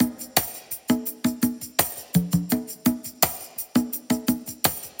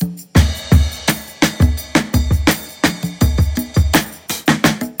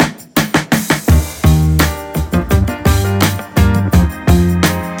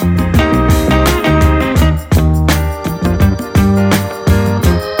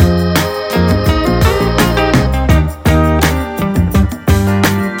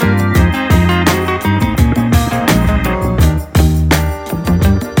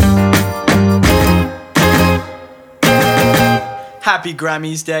Happy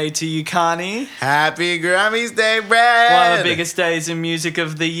Grammys Day to you, Carney. Happy Grammys Day, Brad! One of the biggest days in music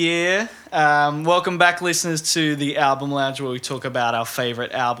of the year. Welcome back, listeners, to the Album Lounge, where we talk about our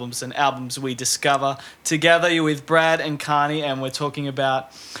favourite albums and albums we discover together. You're with Brad and Carney, and we're talking about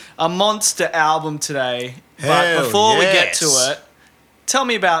a monster album today. But before we get to it, tell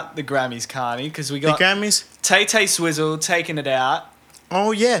me about the Grammys, Carney, because we got the Grammys? Tay Swizzle taking it out.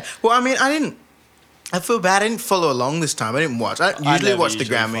 Oh, yeah. Well, I mean, I feel bad. I didn't follow along this time. I didn't watch. I usually watch the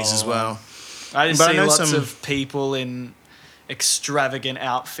Grammys as well. I just see lots of people in extravagant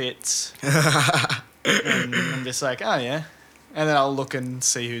outfits. And I'm just like, oh, yeah. And then I'll look and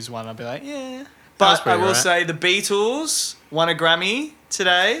see who's won. I'll be like, yeah. But I will say the Beatles won a Grammy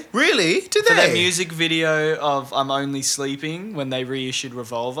today. Really? Did they? For their music video of I'm Only Sleeping when they reissued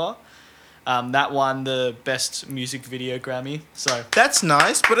Revolver. That won the best music video Grammy. So that's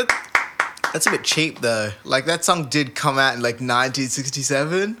nice, but that's a bit cheap though. Like that song did come out in like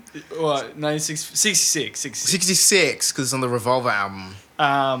 1967. What? 66. 66 because it's on the Revolver album.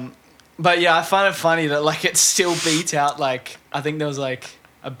 But yeah, I find it funny that like it still beat out like I think there was like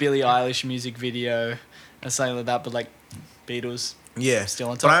a Billie Eilish music video and something like that, but like Beatles. Yeah, still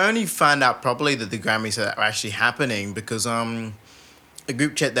on top. But I only found out properly that the Grammys are actually happening because a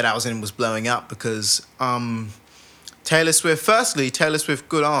group chat that I was in was blowing up because Taylor Swift. Firstly, Taylor Swift,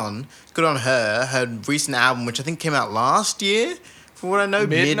 good on her. Her recent album, which I think came out last year, from what I know,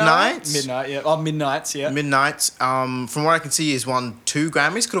 Midnights. Yeah. Oh, Midnights, yeah. Midnights. From what I can see, has won 2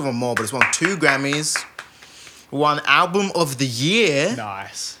 Grammys. Could have won more, but it's won 2 Grammys. Won Album of the Year.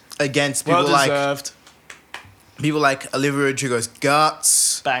 Nice. Against people like Olivia Rodrigo's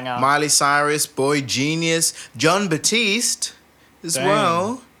Guts. Banger. Miley Cyrus, Boy Genius, John Batiste as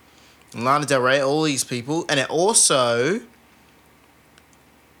well. Lana Del Rey, all these people. And it also,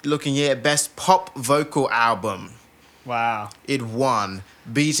 looking here, Best Pop Vocal Album. Wow. It won,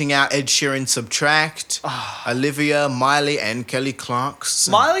 beating out Ed Sheeran's Subtract, Olivia, Miley, and Kelly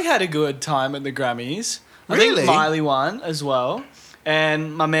Clarkson. Miley had a good time at the Grammys. I think Miley won as well.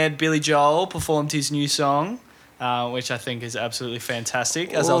 And my man Billy Joel performed his new song, which I think is absolutely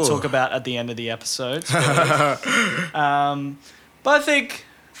fantastic, as I'll talk about at the end of the episode. But I think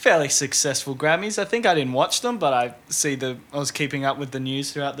fairly successful Grammys. I think I didn't watch them, but I was keeping up with the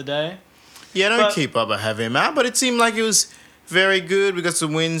news throughout the day. Yeah, I don't keep up with heavy amount, but it seemed like it was very good. We got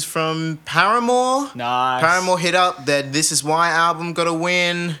some wins from Paramore. Nice. Paramore hit up that This Is Why album, got a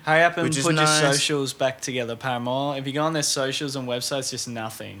win. Hurry up and put your socials back together, Paramore. If you go on their socials and websites, just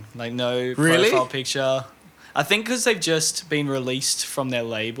nothing. Like no profile picture. I think because they've just been released from their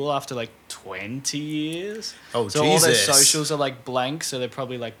label after like 20 years. Oh, so Jesus. all their socials are like blank, so they're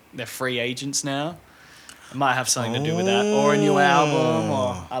probably like they're free agents now. It might have something to do with that, or a new album,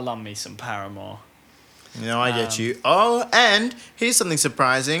 or I love me some Paramore. I get you. Oh, and here's something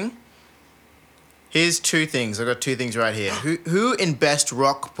surprising. Here's 2 things. I've got 2 things right here. Who in best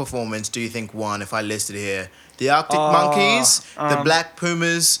rock performance do you think won? If I listed here, the Arctic Monkeys, the Black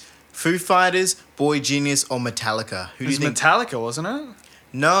Pumas, Foo Fighters, Boy Genius, or Metallica? Who do you think? Metallica, wasn't it?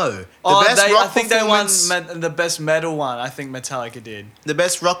 No. I think they won the best metal one. I think Metallica did. The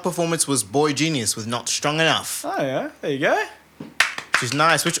best rock performance was Boy Genius with Not Strong Enough. Oh, yeah. There you go. Which is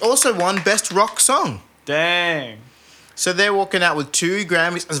nice. Which also won Best Rock Song. Dang. So they're walking out with 2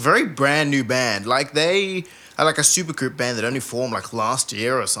 Grammys. It's a very brand new band. Like they are like a supergroup band that only formed like last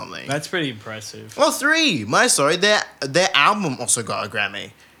year or something. That's pretty impressive. Well, 3. Their album also got a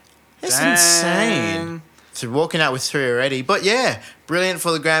Grammy. It's insane. So walking out with 3 already. But yeah, brilliant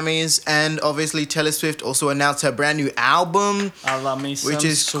for the Grammys. And obviously Taylor Swift also announced her brand new album. I love me some which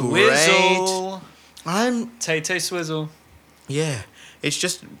is Swizzle. Great. Tay Swizzle. Yeah. It's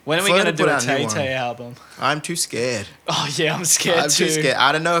just... When are we going to do a Tay album? I'm too scared. Oh yeah, I'm scared too. I'm too scared.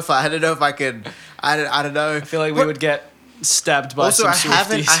 I don't know if I could... I don't know. I feel like we would get stabbed by some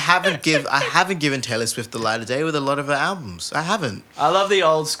Swifties. I haven't given Taylor Swift the light of day with a lot of her albums. I haven't. I love the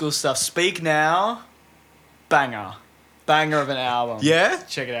old school stuff. Speak Now, banger of an album. Yeah?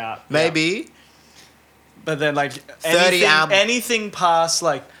 Check it out. Maybe. Yeah. But then like anything past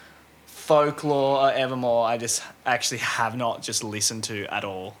like Folklore or Evermore, I just actually have not just listened to at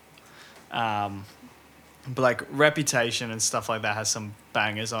all. But like Reputation and stuff like that has some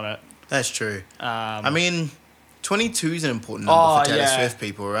bangers on it. That's true. I mean, 22 is an important number for Taylor Swift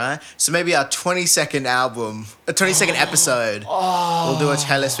people, right? So maybe our 22nd album, a 22nd episode, we'll do a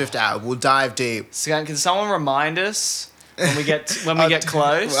Taylor Swift album. We'll dive deep. So can someone remind us when we get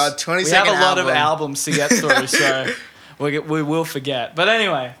close? Our 22nd we have a lot of albums to get through, so we will forget. But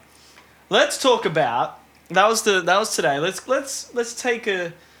anyway, let's talk about that was today. Let's take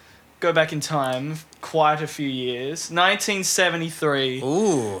a go back in time quite a few years. 1973.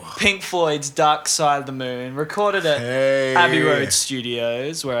 Ooh. Pink Floyd's Dark Side of the Moon, recorded at Abbey Road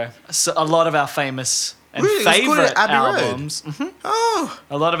Studios, where a lot of our famous and favourite albums... Mm-hmm, Oh.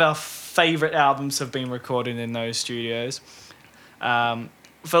 a lot of our favourite albums have been recorded in those studios.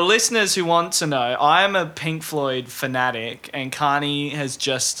 For listeners who want to know, I am a Pink Floyd fanatic, and Carney has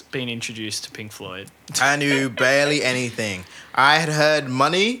just been introduced to Pink Floyd. I knew barely anything. I had heard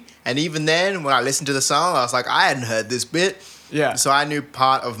Money, and even then, when I listened to the song, I was like, I hadn't heard this bit. Yeah. So I knew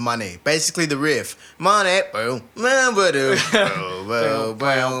part of Money. Basically the riff. Money, boom, boom, boom, boom, boom,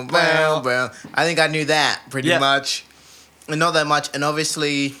 boom, boom. I think I knew that pretty much. And not that much. And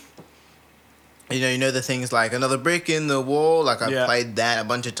obviously... You know the things like Another Brick in the Wall. Like I played that a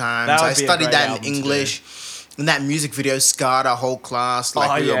bunch of times. I studied that in English. And that music video scarred our whole class.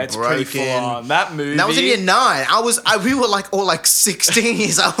 Like we were it's broken. pretty full on. That movie. And that was in year 9. We were like all like 16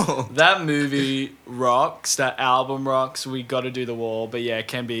 years old. That movie rocks. That album rocks. We got to do The Wall. But yeah, it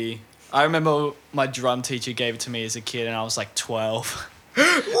can be. I remember my drum teacher gave it to me as a kid, and I was like 12. And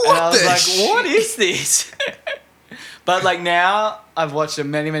I was like, what is this? But like now, I've watched it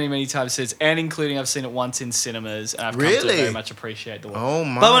many, many, many times since, and including I've seen it once in cinemas, and I've come to very much appreciate The Wall. Oh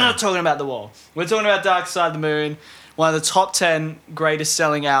my! But we're not talking about The Wall. We're talking about Dark Side of the Moon, one of the top 10 greatest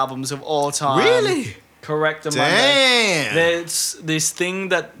selling albums of all time. Really? Correct. Damn. There's this thing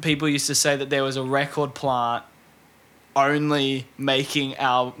that people used to say that there was a record plant only making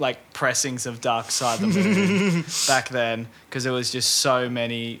pressings of Dark Side of the Moon back then, because there was just so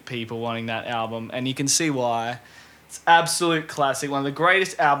many people wanting that album, and you can see why. It's absolute classic, one of the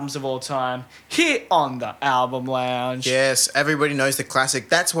greatest albums of all time, here on the Album Lounge. Yes, everybody knows the classic.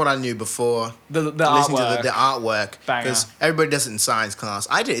 That's what I knew before. The listening artwork. to the artwork. Banger. Because everybody does it in science class.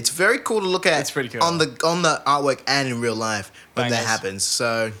 I did. It's very cool to look at. It's pretty cool. On the artwork and in real life when Bangers. that happens.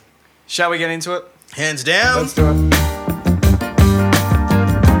 So, Shall we get into it? hands down. Let's do it.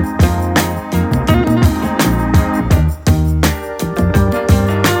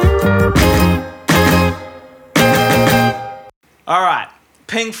 All right,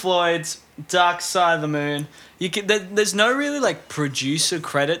 Pink Floyd's Dark Side of the Moon. There's no really like producer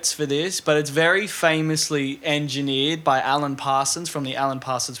credits for this, but it's very famously engineered by Alan Parsons from the Alan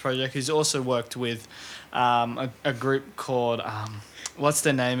Parsons Project, who's also worked with a group called what's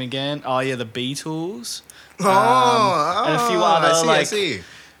their name again? Oh yeah, the Beatles. And a few other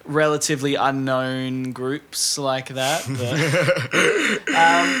relatively unknown groups like that.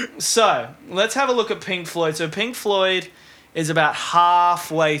 But, so let's have a look at Pink Floyd. So Pink Floyd is about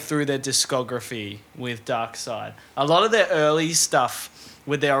halfway through their discography with Dark Side. A lot of their early stuff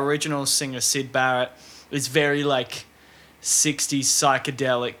with their original singer Syd Barrett is very like 60s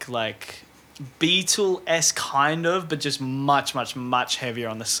psychedelic, like Beatle-esque kind of, but just much, much, much heavier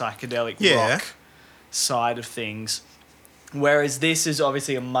on the psychedelic rock side of things. Whereas this is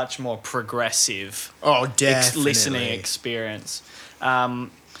obviously a much more progressive listening experience.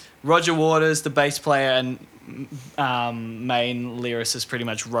 Roger Waters, the bass player and main lyricist, pretty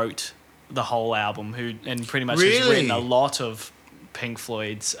much wrote the whole album, and pretty much has written a lot of Pink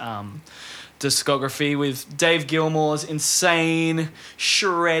Floyd's discography, with Dave Gilmour's insane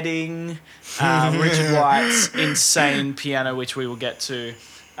shredding, Richard Wright's insane piano, which we will get to,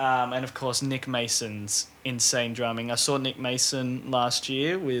 and of course Nick Mason's insane drumming. I saw Nick Mason last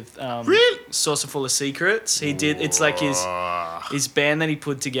year with Saucer Full of Secrets. He did. It's like his band that he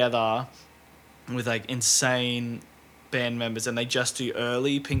put together with like insane band members, and they just do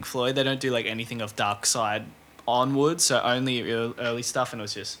early Pink Floyd. They don't do like anything of Dark Side onwards, so only early stuff, and it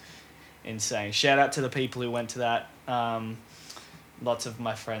was just insane. Shout out to the people who went to that. Lots of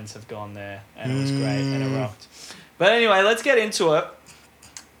my friends have gone there, and it was great, and it rocked. But anyway, let's get into it.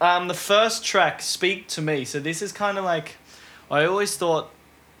 The first track, Speak to Me. So this is kind of like, I always thought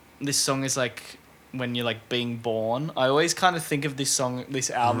this song is like when you're like being born. I always kind of think of this album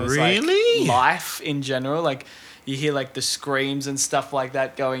as like life in general. Like you hear like the screams and stuff like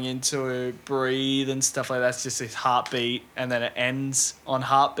that going into Breathe and stuff like that. It's just this heartbeat, and then it ends on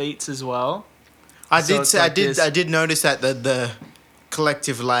heartbeats as well. I did notice that the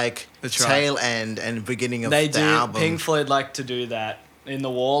collective like tail end and beginning of the album. Pink Floyd like to do that. In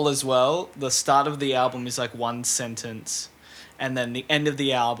The Wall as well, the start of the album is like one sentence, and then the end of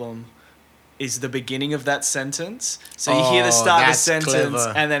the album is the beginning of that sentence. So you hear the start of the sentence,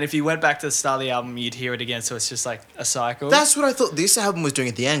 clever. And then if you went back to the start of the album, you'd hear it again. So it's just like a cycle. That's what I thought this album was doing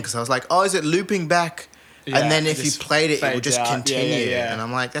at the end, because I was like, oh, is it looping back? Yeah, and then if you played it, it would just continue. Yeah. And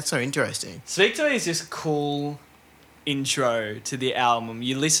I'm like, that's so interesting. Speak to Me is just a cool intro to the album.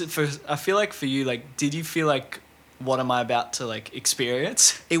 You listen I feel like for you, like, did you feel like what am I about to like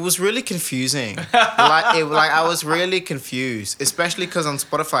experience? It was really confusing. I was really confused, especially because on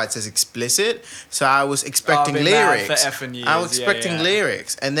Spotify it says explicit. So I was expecting lyrics. For effing years. I was expecting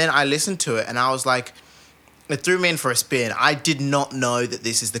lyrics, and then I listened to it, and I was like, it threw me in for a spin. I did not know that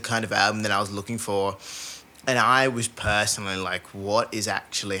this is the kind of album that I was looking for, and I was personally like, what is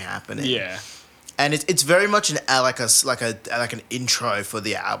actually happening? Yeah. And it's very much an intro for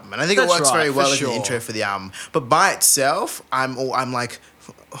the album, and I think it works very well as an intro for the album. But by itself, I'm like,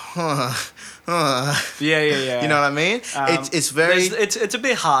 Yeah. You know what I mean? It's very it's a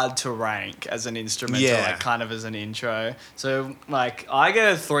bit hard to rank as an instrumental, like kind of as an intro. So like I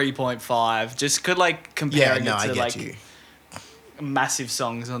go 3.5, just could like comparing it to like massive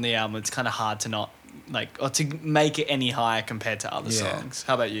songs on the album. It's kind of hard to not. Like, or to make it any higher compared to other songs.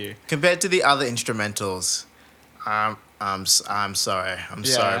 How about you? Compared to the other instrumentals, I'm sorry,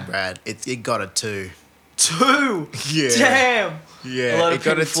 Brad. It got a 2. 2. Yeah. Damn. Yeah. A lot of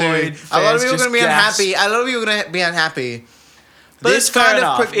Pink Floyd. A lot of people are gonna be unhappy. A lot of people are gonna be unhappy. But it's fair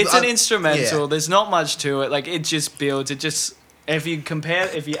enough. It's an instrumental. Yeah. There's not much to it. Like it just builds. It just if you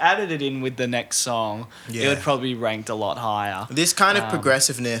added it in with the next song, it would probably be ranked a lot higher. This kind of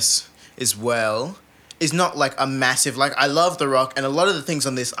progressiveness as well is not like a massive, like I love the rock and a lot of the things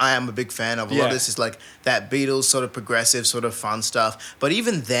on this I am a big fan of. A lot of this is like that Beatles sort of progressive sort of fun stuff. But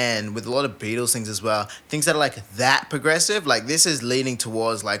even then with a lot of Beatles things as well, things that are like that progressive, like this is leaning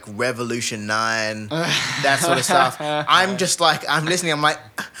towards like Revolution 9, that sort of stuff. I'm just like, I'm listening, I'm like,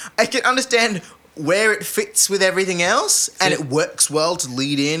 I can understand where it fits with everything else and it works well to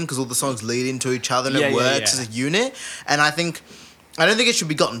lead in because all the songs lead into each other and it works as a unit. And I don't think it should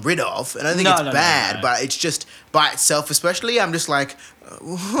be gotten rid of. I don't think it's bad, but it's just by itself, especially. I'm just like,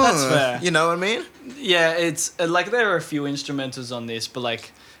 that's fair. You know what I mean? Yeah, it's like there are a few instrumentals on this, but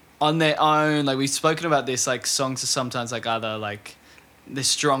like on their own, like we've spoken about this, like songs are sometimes like either like they're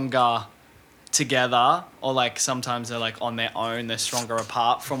stronger together or like sometimes they're like on their own, they're stronger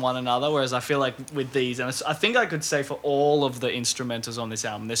apart from one another. Whereas I feel like with these, and I think I could say for all of the instrumentals on this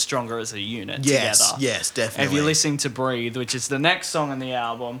album, they're stronger as a unit together. Yes, definitely. If you're listening to Breathe, which is the next song on the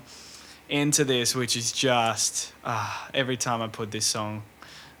album, into this, which is just every time I put this song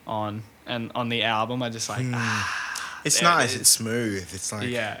on and on the album, I just like it's nice, it's smooth, it's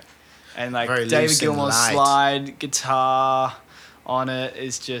like and like David Gilmour's slide guitar on it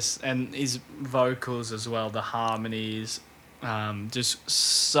is just, and his vocals as well, the harmonies, just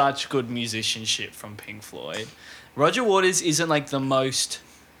such good musicianship from Pink Floyd. Roger Waters isn't like the most,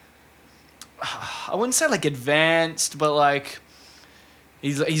 I wouldn't say like advanced, but like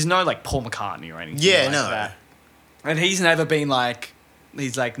he's no like Paul McCartney or anything that. And he's never been like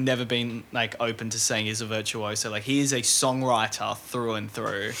open to saying he's a virtuoso. Like he is a songwriter through and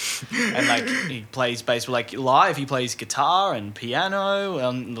through, and like he plays bass. But like live, he plays guitar and piano.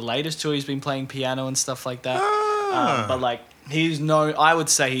 On the latest tour, he's been playing piano and stuff like that. But like I would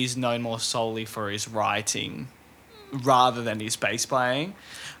say he's known more solely for his writing rather than his bass playing.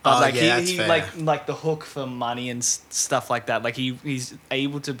 But he like the hook for Money and stuff like that. Like he's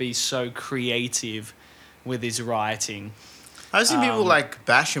able to be so creative with his writing. I've seen people like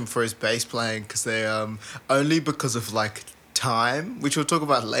bash him for his bass playing because they only because of like time, which we'll talk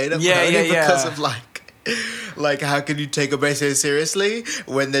about later. Because of like how can you take a bass player seriously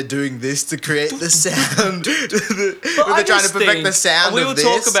when they're doing this to create the sound? When they're trying to perfect the sound. We will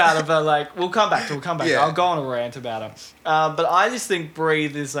talk about it, but like we'll come back. Yeah. I'll go on a rant about it. But I just think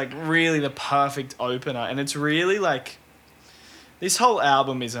Breathe is like really the perfect opener, and it's really like this whole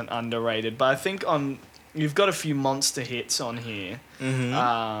album isn't underrated, but I think you've got a few monster hits on here.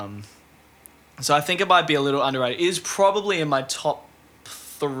 Mm-hmm. So I think it might be a little underrated. It is probably in my top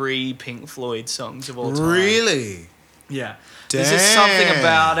 3 Pink Floyd songs of all time. Really? Yeah. Damn. There's just something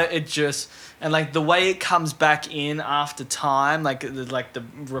about it. It just... And like the way it comes back in after time, like the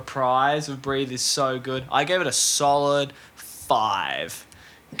reprise of Breathe is so good. I gave it a solid 5.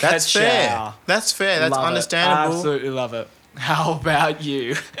 That's fair. That's love understandable. I absolutely love it. How about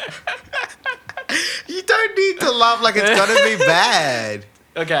you? You don't need to laugh like it's gonna be bad.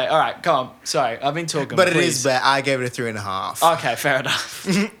 Okay, all right, come on. Sorry, I've been talking. But it is bad. I gave it a 3.5. Okay, fair enough.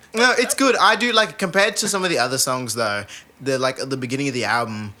 No, it's good. I do like compared to some of the other songs though. They're like at the beginning of the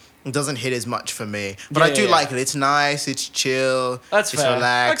album. It doesn't hit as much for me, but I do like it. It's nice. It's chill. That's it's fair.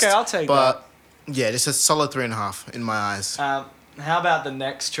 relaxed. Okay, I'll take that. But yeah, it's a solid 3.5 in my eyes. How How about the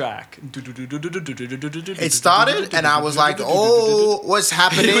next track? It started and I was like, oh, what's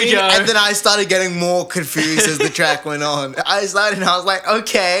happening? Here we go. And then I started getting more confused as the track went on. I started and I was like,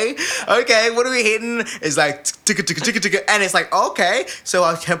 okay, what are we hitting? It's like, and it's like, okay. So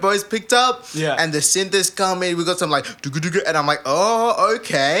our tempo is picked up. Yeah. And the synth is coming. We got some like, and I'm like, oh,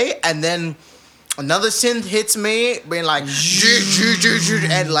 okay. And then another synth hits me, being like,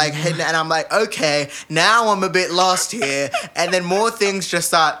 and like hitting, and I'm like, okay, now I'm a bit lost here. And then more things just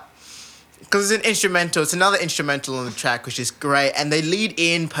start, because it's an instrumental. It's another instrumental on the track, which is great, and they lead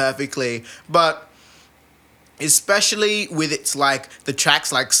in perfectly. But especially with its like the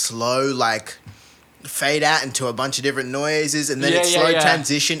track's like slow, like fade out into a bunch of different noises, and then it's slow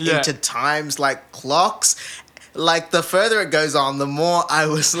transition into times like clocks. Like, the further it goes on, the more I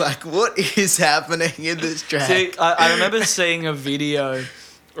was like, what is happening in this track? See, I remember seeing a video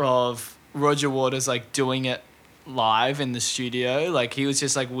of Roger Waters, like, doing it live in the studio. Like, he was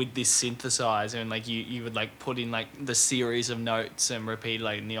just, like, with this synthesizer, and, like, you would, like, put in, like, the series of notes and repeat,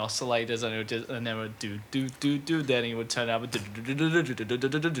 like, in the oscillators, and it would just, and then it would do, then he would turn it up,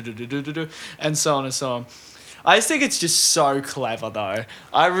 and so on and so on. I just think it's just so clever, though.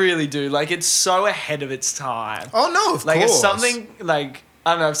 I really do. Like, it's so ahead of its time. Oh, no, of course. Like, if something, like,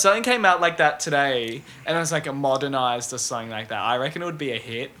 I don't know, if something came out like that today, and it was, like, a modernized or something like that, I reckon it would be a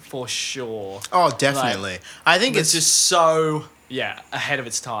hit for sure. Oh, definitely. Like, I think it's just so, ahead of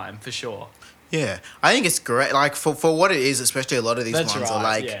its time, for sure. Yeah, I think it's great. Like, for what it is, especially a lot of these ones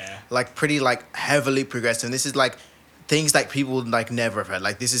are, like, pretty, like, heavily progressive. And this is, like, things like people would like never have heard.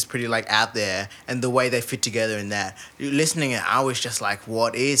 Like, this is pretty like out there, and the way they fit together in that. Listening it, I was just like,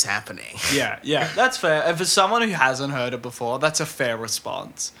 what is happening? Yeah, that's fair. And for someone who hasn't heard it before, that's a fair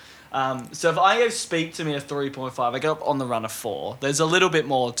response. So if I gave Speak to Me a 3.5, I got up on the run of 4. There's a little bit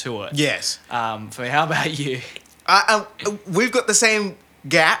more to it. Yes. For me, how about you? We've got the same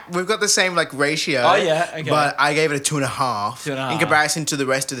gap. We've got the same like ratio. Oh yeah, okay. But I gave it a 2.5 in comparison to to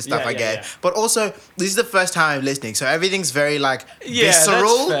the stuff I gave. Yeah. But also, this is the first time I'm listening, so everything's very like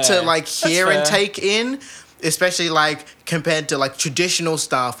visceral to like hear and take in. Especially like compared to like traditional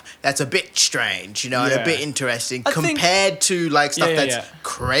stuff that's a bit strange, you know, and a bit interesting compared to like stuff that's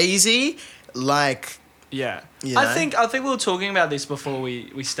crazy, like. Yeah. You know? I think we were talking about this before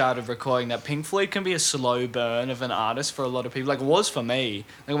we started recording, that Pink Floyd can be a slow burn of an artist for a lot of people. Like, it was for me.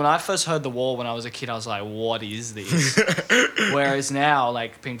 Like, when I first heard The Wall when I was a kid, I was like, what is this? Whereas now,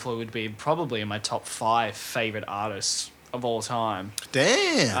 like, Pink Floyd would be probably in my top 5 favourite artists of all time.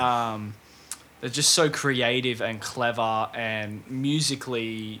 Damn. They're just so creative and clever and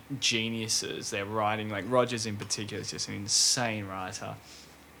musically geniuses. They're writing, like, Rogers in particular is just an insane writer.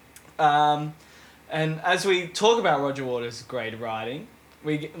 And as we talk about Roger Waters' great writing,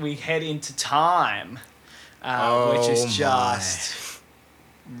 we head into Time, which is just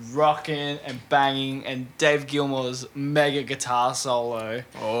rocking and banging, and Dave Gilmour's mega guitar solo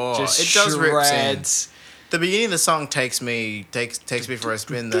just it does shreds. The beginning of the song takes me for a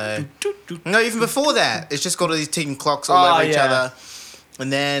spin though. No, even before that, it's just got all these ticking clocks all over each other.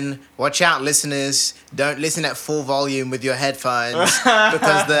 And then, watch out, listeners! Don't listen at full volume with your headphones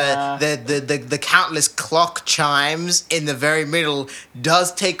because the countless clock chimes in the very middle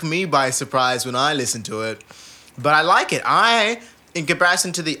does take me by surprise when I listen to it. But I like it. In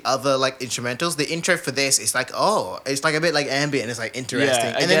comparison to the other like instrumentals, the intro for this is like, it's like a bit like ambient. It's like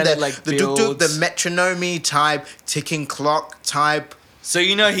interesting, and then the duk-duk, the metronome type, ticking clock type. So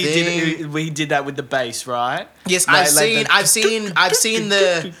you know we did that with the bass, right? Yes, I've seen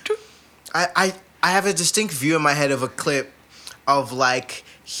the. I have a distinct view in my head of a clip of like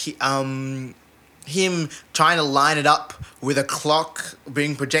him trying to line it up with a clock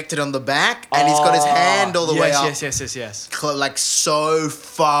being projected on the back, and he's got his hand all the way up. Yes. Like so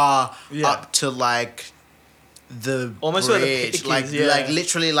far up to like the almost bridge, where the pick like is, like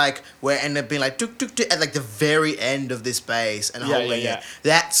literally like where it ended up being like duk duk duk at like the very end of this bass and holding it.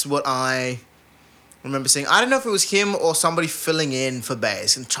 That's what I remember seeing. I don't know if it was him or somebody filling in for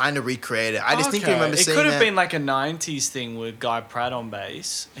bass and trying to recreate it. I just think I remember seeing that. It could have been like a 90s thing with Guy Pratt on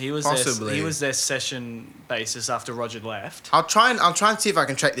bass. He was their session bassist after Roger left. I'll try and see if I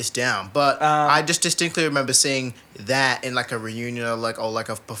can track this down. But I just distinctly remember seeing that in like a reunion or like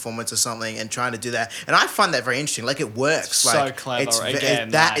a performance or something and trying to do that. And I find that very interesting. Like, it works. It's like, so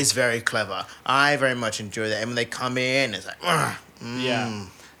clever. That is very clever. I very much enjoy that. And when they come in, it's like,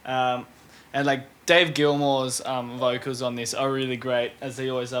 and like Dave Gilmour's vocals on this are really great, as they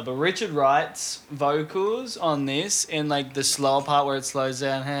always are. But Richard Wright's vocals on this, in like the slower part where it slows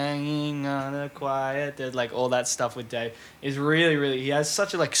down, hanging on a quiet, like all that stuff with Dave, is really, really. He has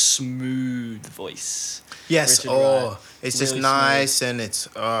such a like smooth voice. Yes. Richard Wright. It's Really just nice and it's.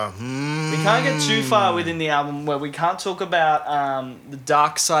 We can't get too far within the album where we can't talk about the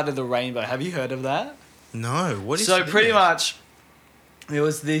dark side of the rainbow. Have you heard of that? No. What is So this? pretty much, it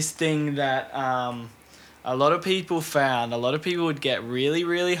was this thing that a lot of people found. A lot of people would get really,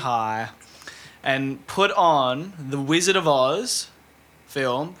 really high and put on the Wizard of Oz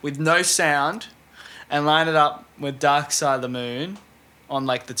film with no sound and line it up with Dark Side of the Moon on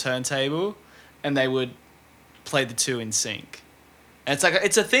like the turntable, and they would play the two in sync. And it's like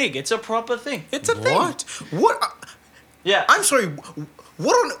it's a thing. It's a proper thing. It's a thing. What? Yeah. I'm sorry.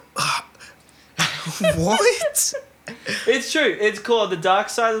 What on? What? It's true. It's called The Dark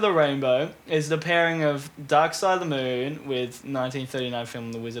Side of the Rainbow. It's the pairing of Dark Side of the Moon with 1939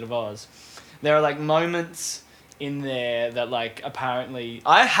 film The Wizard of Oz. There are like moments in there that like apparently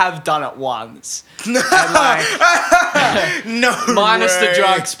I have done it once. And, like, No. minus way. the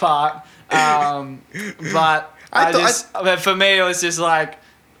drugs part. But but for me it was just like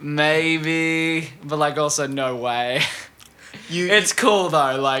maybe, but like also no way. It's cool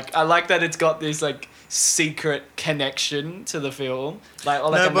though. Like I like that it's got this like secret connection to the film, like or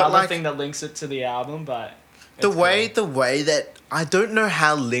like another thing that links it to the album. But the way that I don't know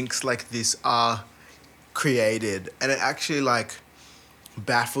how links like this are created, and it actually like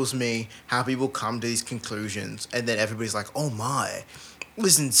baffles me how people come to these conclusions, and then everybody's like, "Oh my." It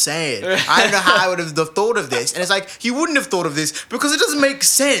was insane. I don't know how I would have thought of this. And it's like, you wouldn't have thought of this because it doesn't make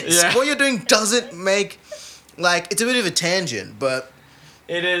sense. Yeah. What you're doing doesn't make, like, it's a bit of a tangent, but...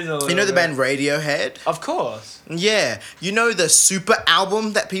 It is a little You know the bit. band Radiohead? Of course. Yeah. You know the super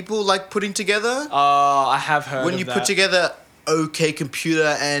album that people like putting together? Oh, I have heard When of you that. put together OK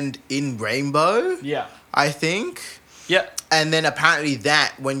Computer and In Rainbow, Yeah. I think. Yeah. And then apparently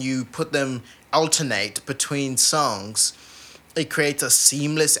that, when you put them alternate between songs... It creates a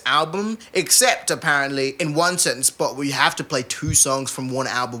seamless album, except apparently in one certain spot where you have to play two songs from one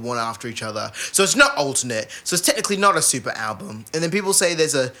album, one after each other. So it's not alternate. So it's technically not a super album. And then people say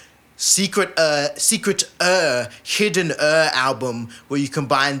there's a hidden album where you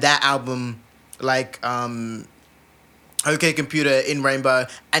combine that album, like OK Computer, In Rainbow,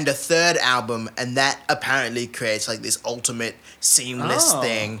 and a third album, and that apparently creates like this ultimate seamless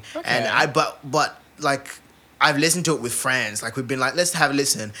thing. Okay. And but like. I've listened to it with friends. Like, we've been like, let's have a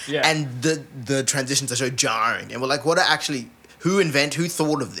listen. Yeah. And the transitions are so jarring. And we're like, who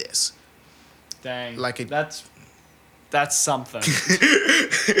thought of this? Dang. Like that's something.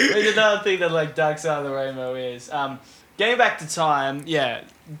 There's another thing that like Dark Side of the Rainbow is. Getting back to time, yeah,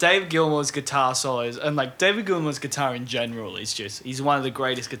 Dave Gilmour's guitar solos and like David Gilmour's guitar in general is just he's one of the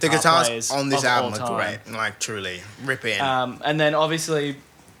greatest The guitars guitars on this of album all are time. great. Like, truly. Rip in. And then obviously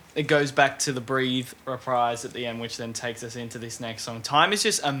it goes back to the Breathe reprise at the end, which then takes us into this next song. Time is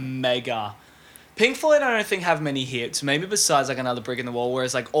just a mega. Pink Floyd, I don't think have many hits, maybe besides like Another Brick in the Wall,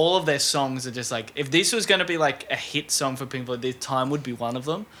 whereas like all of their songs are just like, if this was going to be like a hit song for Pink Floyd, this Time would be one of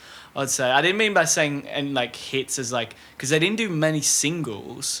them, I'd say. I didn't mean by saying and like hits as like, because they didn't do many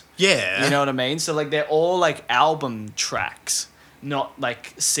singles. Yeah. You know what I mean? So like they're all like album tracks, not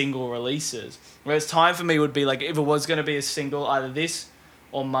like single releases. Whereas Time for me would be like, if it was going to be a single, either this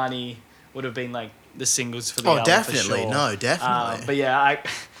or Money would have been like the singles for the album. Definitely. For sure. No, definitely. But yeah, I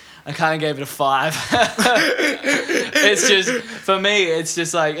kind of gave it a 5. It's just, for me, it's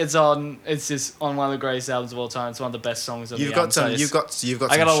just like, it's on one of the greatest albums of all time. It's one of the best songs of the album. You've got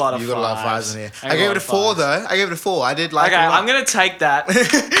I got a lot of fives in here. I I gave it a 4 though. I gave it a 4. I did like it. Okay, a lot. I'm going to take that.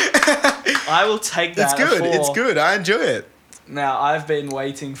 I will take that. It's good. A 4. It's good. I enjoy it. Now, I've been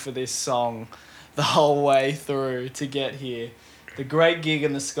waiting for this song the whole way through to get here. The Great Gig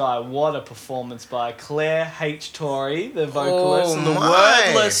in the Sky. What a performance by Claire H. Torrey, the vocalist, and the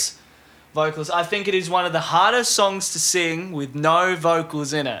wordless vocalist. I think it is one of the hardest songs to sing with no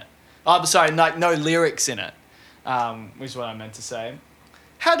vocals in it. Oh, sorry, no lyrics in it, which is what I meant to say.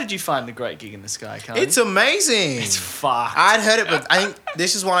 How did you find The Great Gig in the Sky, Carly? It's amazing. It's fucked. I'd heard it, but I think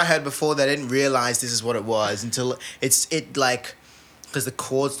this is one I heard before that I didn't realize this is what it was until it like... Because the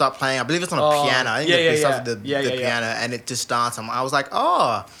chords start playing. I believe it's on a piano. I think it starts with the piano, and it just starts. I was like,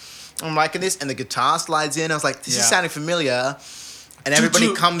 oh, I'm liking this. And the guitar slides in. I was like, this is sounding familiar. And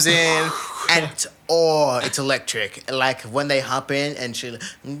everybody comes in, and it's electric. Like when they hop in, and she, you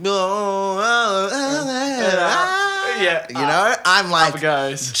know, I'm like,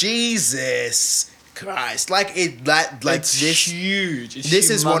 Jesus Christ, like it's this huge.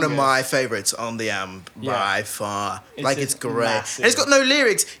 This is one of my favorites on the album by far. It's great. Massive. And it's got no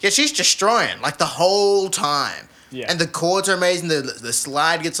lyrics, yet she's destroying like the whole time. Yeah. And the chords are amazing. The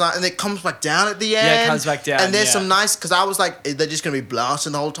slide gets on, and it comes back down at the end. Yeah, it comes back down. And there's some nice, because I was like, they're just gonna be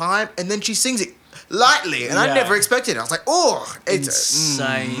blasting the whole time, and then she sings it lightly, and I never expected it. I was like, oh, it's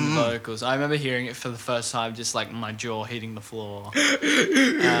insane vocals. I remember hearing it for the first time, just like my jaw hitting the floor.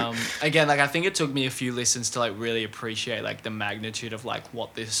 Again, like I think it took me a few listens to like really appreciate like the magnitude of like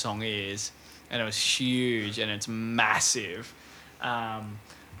what this song is, and it was huge and it's massive,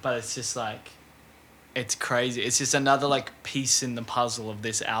 but it's just like, it's crazy. It's just another like piece in the puzzle of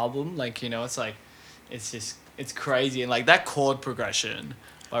this album. Like, you know, it's like, it's crazy, and like that chord progression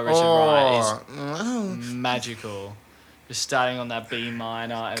by Richard Wright is magical. Just starting on that B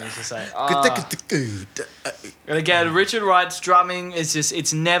minor, and it's just like, And again, Richard Wright's drumming is just,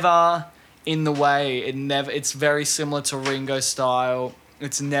 it's never in the way. It's very similar to Ringo's style.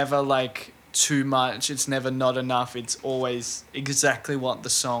 It's never like too much. It's never not enough. It's always exactly what the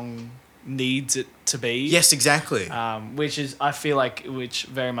song needs it to be. Yes, exactly. Which is, I feel like, which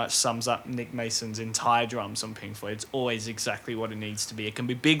very much sums up Nick Mason's entire drums on Pink Floyd. It's always exactly what it needs to be. It can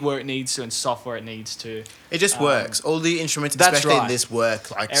be big where it needs to and soft where it needs to. It just works. All the instruments, especially in this, work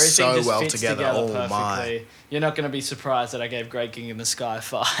like everything so well fits together. Oh perfectly. my! You're not going to be surprised that I gave Great Gig in the Sky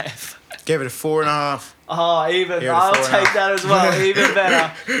 5. Gave it a 4.5. Oh, even. I'll take that as well. Even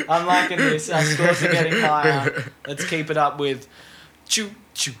better. I'm liking this. Our scores are getting higher. Let's keep it up with choo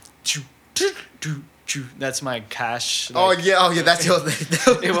choo choo choo choo choo. That's my cash. Like, oh yeah, that's your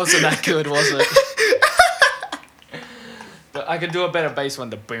thing. It wasn't that good, was it? But I could do a better bass one.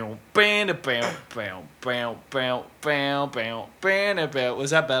 The boom, bam, bam, bam, bam, bam, bam, bam, bam, bam.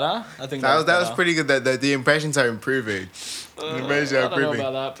 Was that better? I think that was pretty good. The impressions are improving. The impressions are improving. I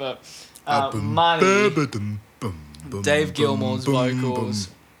don't know about that, but Money, Dave Gilmour's vocals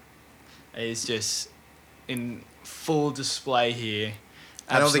is just in full display here.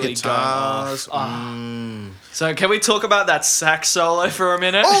 And all the guitars. So can we talk about that sax solo for a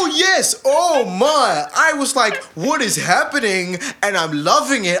minute? Oh, yes. Oh, my. I was like, what is happening? And I'm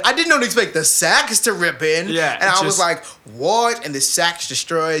loving it. I did not expect the sax to rip in. Yeah. And I was like, what? And the sax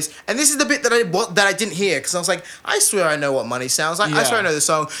destroys. And this is the bit that I didn't hear. Because I was like, I swear I know what Money sounds like. I swear I know the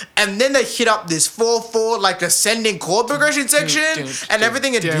song. And then they hit up this 4/4, like ascending chord progression section. And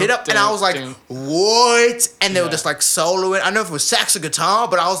everything had hit up. And I was like, what? And they were just like soloing. I don't know if it was sax or guitar,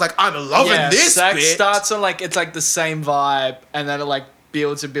 but I was like, I'm loving this sax bit. Starts on like, it's like the same vibe, and then it like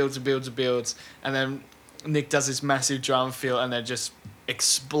builds and builds and builds and builds, and then Nick does this massive drum fill, and then just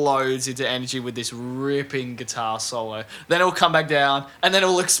explodes into energy with this ripping guitar solo. Then it'll come back down, and then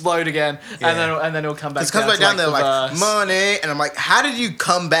it'll explode again, and then it'll come back down. It comes back down there like Money, and I'm like, how did you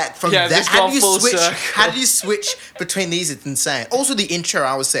come back from that? How do you switch? How do you switch between these? It's insane. Also, the intro,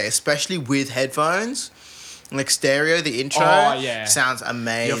 I would say, especially with headphones. Like stereo, the intro sounds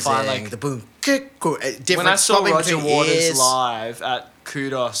amazing. You'll find like the boom, kick, different. When I saw Roger Waters live at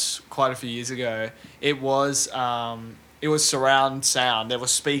Kudos quite a few years ago, it was surround sound. There were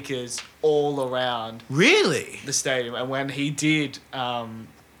speakers all around. Really? The stadium, and when he did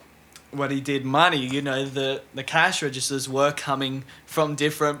Money, you know, the cash registers were coming from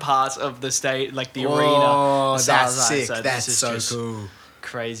different parts of the state, like the arena. Oh, that's sick. That's so cool.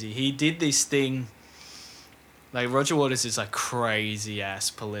 Crazy. He did this thing. Like, Roger Waters is, like,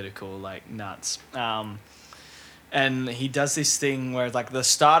 crazy-ass political, like, nuts. And he does this thing where, like, the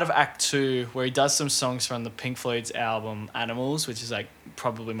start of Act 2, where he does some songs from the Pink Floyd's album Animals, which is, like,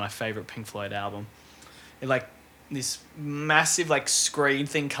 probably my favourite Pink Floyd album. It, like, this massive, like, screen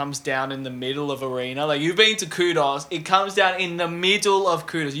thing comes down in the middle of arena. Like, you've been to Kudos. It comes down in the middle of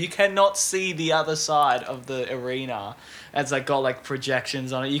Kudos. You cannot see the other side of the arena. It's like got like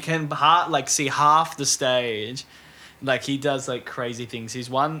projections on it. You can like see half the stage. Like, he does like crazy things. He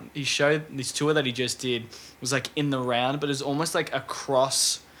showed this tour that he just did was like in the round, but it was almost like a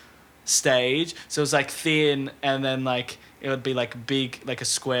cross stage. So it was like thin, and then like it would be like big, like a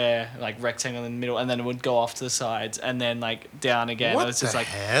square, like rectangle in the middle, and then it would go off to the sides, and then like down again. What it was just the like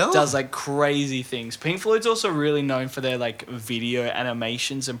hell? Does like crazy things. Pink Floyd's also really known for their like video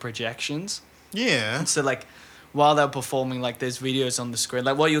animations and projections. Yeah. So like, while they're performing, like, there's videos on the screen.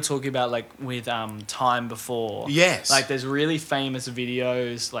 Like, what you're talking about, like, with Time Before. Yes. Like, there's really famous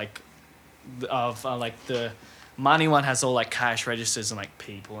videos, like, of, like, the Money one has all, like, cash registers and, like,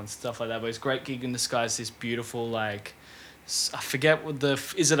 people and stuff like that. But it's Great Gig in the Sky is this beautiful, like, I forget what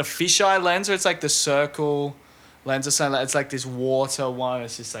is it a fisheye lens, or it's, like, the circle lens or something? It's, like, this water one.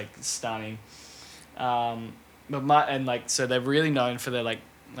 It's just, like, stunning. So they're really known for their, like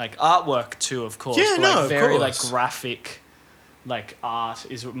artwork too, of course. Yeah, but, like, very course. like graphic, like art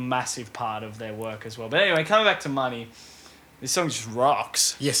is a massive part of their work as well. But anyway, coming back to Money, this song just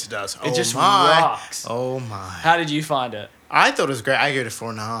rocks. Yes, it does. It just rocks. Oh my! How did you find it? I thought it was great. I gave it a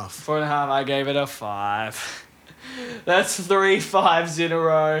 4.5. 4.5. I gave it a 5. That's 3 5s in a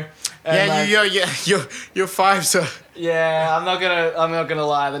row. And your fives are. Yeah, I'm not gonna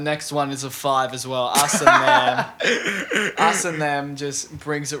lie. The next one is a 5 as well. Us and them just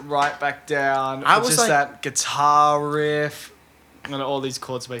brings it right back down. That guitar riff and all these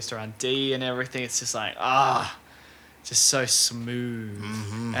chords based around D and everything. It's just like just so smooth.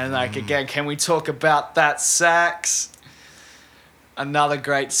 Mm-hmm, and like again, can we talk about that sax? Another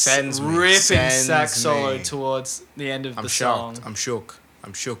great ripping sax solo towards the end of the song. I'm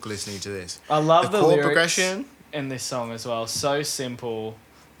shook listening to this. I love the chord lyrics progression in this song as well. So simple.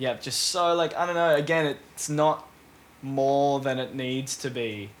 Yeah, just so like, I don't know, again, it's not more than it needs to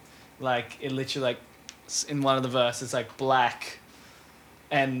be. Like, it literally, like, in one of the verses, like, black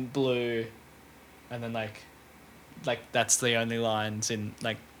and blue, and then, like, that's the only lines in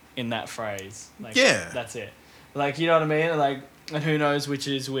that phrase. Like, yeah. That's it. Like, you know what I mean? Like, and who knows which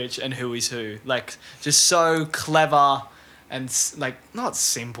is which and who is who. Like, just so clever and, like, not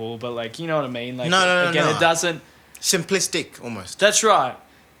simple, but, like, you know what I mean? Like, no. it doesn't... Simplistic, almost. That's right.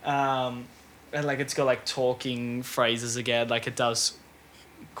 And, like, it's got, like, talking phrases again. Like, it does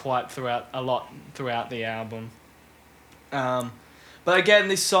quite throughout the album. But, again,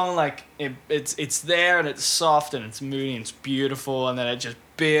 this song, like, it's there and it's soft and it's moody and it's beautiful, and then it just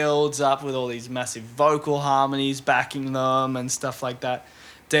builds up with all these massive vocal harmonies backing them and stuff like that.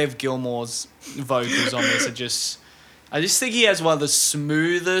 Dave Gilmour's vocals on this are just... I just think he has one of the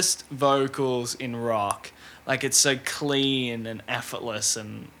smoothest vocals in rock. Like, it's so clean and effortless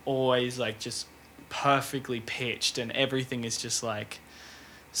and always, like, just perfectly pitched, and everything is just, like,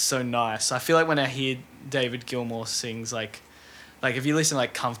 so nice. I feel like when I hear David Gilmour sings, like if you listen to,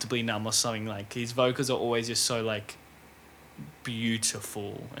 like, Comfortably Numb or something, like, his vocals are always just so, like,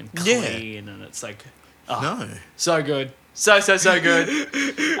 beautiful and clean, and it's, like, so good. So good.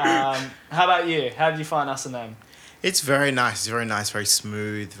 How about you? How did you find Us and Them? It's very nice. It's very nice, very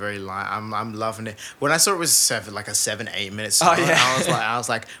smooth, very light. I'm loving it. When I saw it was 7-8 minutes song, I was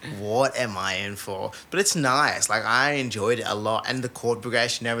like, what am I in for? But it's nice. Like, I enjoyed it a lot, and the chord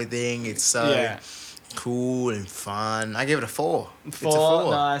progression, and everything. It's so cool and fun. I gave it a 4. It's a 4.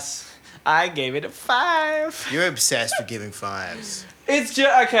 Nice. I gave it a 5. You're obsessed with giving 5s. It's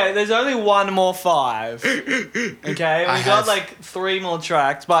just okay. There's only one more 5. Okay, we got like 3 more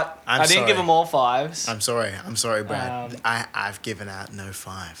tracks, but I didn't give them all 5s. I'm sorry, Brad. I've given out no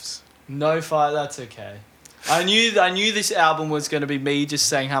 5s. No 5. That's okay. I knew this album was going to be me just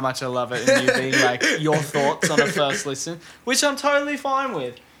saying how much I love it and you being like your thoughts on a first listen, which I'm totally fine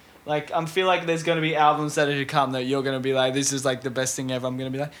with. Like, I feel like there's going to be albums that are to come that you're going to be like, this is like the best thing ever. I'm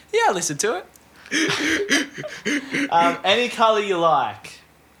going to be like, yeah, listen to it. Any colour you like.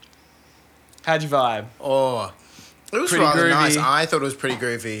 How'd you vibe? Oh, it was pretty rather groovy. nice. I thought it was pretty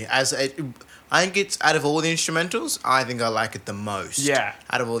groovy. I think it's out of all the instrumentals, I think I like it the most. Yeah.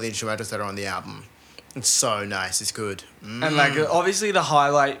 Out of all the instrumentals that are on the album, it's so nice. It's good. And like, obviously the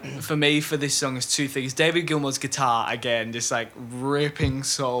highlight for me for this song is 2 things. David Gilmour's guitar again, just like ripping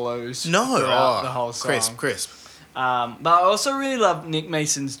solos throughout the whole song. Crisp. But I also really love Nick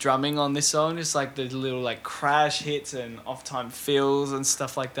Mason's drumming on this song, just like the little like crash hits and off-time fills and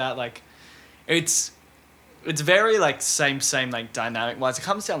stuff like that. Like, it's very like same like dynamic wise. It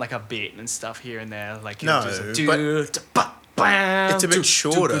comes down like a bit and stuff here and there. Like, it's a bit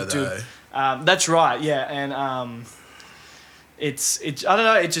shorter though. That's right, yeah, and it's I don't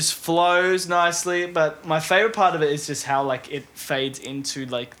know, it just flows nicely, but my favorite part of it is just how like it fades into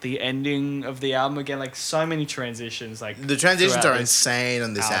like the ending of the album again, like so many transitions. Like, the transitions are insane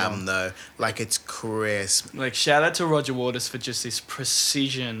on this album though. Like, it's crisp. Like, shout out to Roger Waters for just this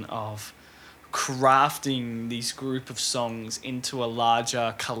precision of crafting these group of songs into a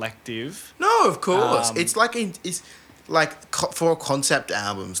larger collective. No, of course. It's like for concept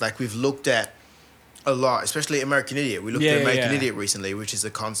albums, like we've looked at a lot, especially American Idiot. We looked at American Idiot recently, which is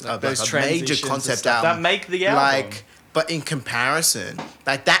a major concept album that make the album. Like, but in comparison,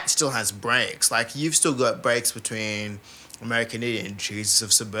 like, that still has breaks. Like, you've still got breaks between American Idiot and Jesus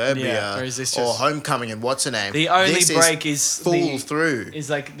of Suburbia, or Homecoming and What's Her Name. The only break is full through. Is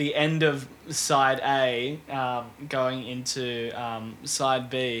like the end of side A, going into side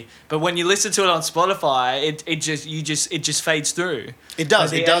B. But when you listen to it on Spotify, it just fades through. It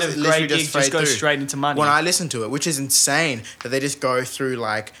does. Like, it does. It literally just goes straight into money. When I listen to it, which is insane that they just go through,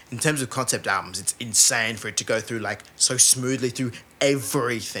 like, in terms of concept albums, it's insane for it to go through like so smoothly through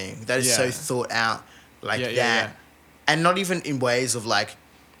everything. That is so thought out, like that. And not even in ways of like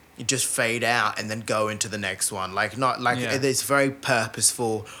you just fade out and then go into the next one. Like not like it's very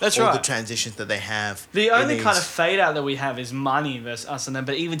purposeful. That's all right. the transitions that they have. The only kind of fade out that we have is Money versus Us and Them,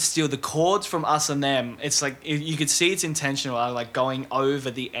 but even still, the chords from Us and Them, it's like you could see it's intentional, like going over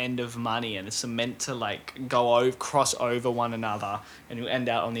the end of Money, and it's meant to like cross over one another, and you end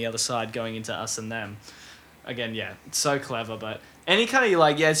out on the other side going into Us and Them. Again, it's so clever, but any kind of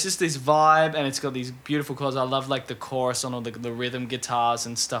like it's just this vibe, and it's got these beautiful chords. I love like the chorus on all the rhythm guitars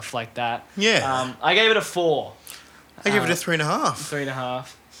and stuff like that. Yeah. I gave it a 4. I give it a 3.5.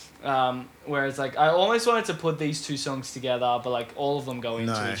 3.5. Whereas like I almost wanted to put these two songs together, but like all of them go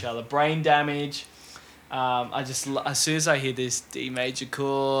into each other. Brain Damage. I just as soon as I hear this D major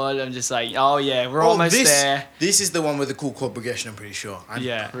chord, I'm just like, oh yeah, we're almost there. This is the one with the cool chord progression. I'm pretty sure.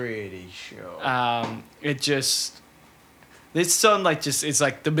 I'm pretty sure. This song like just it's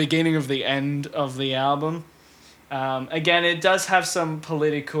like the beginning of the end of the album. Again, it does have some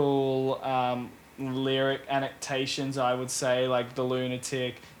political lyric annotations, I would say, like the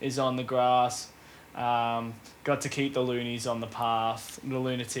lunatic is on the grass. Got to keep the loonies on the path. The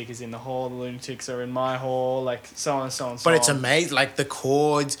lunatic is in the hall. The lunatics are in my hall. Like so on and so on. But it's amazing, like the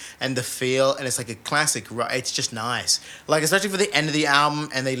chords and the feel, and it's like a classic. It's just nice, like especially for the end of the album,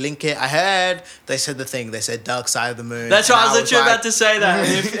 and they link it. I heard they said the thing. They said "Dark Side of the Moon." That's right. I was literally about to say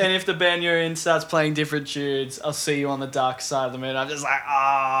that. and if the band you're in starts playing different tunes, I'll see you on the dark side of the moon. I'm just like,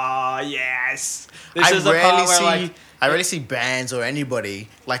 oh yes. This is the part where like. I rarely see bands or anybody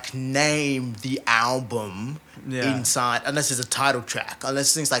like name the album inside, unless there's a title track,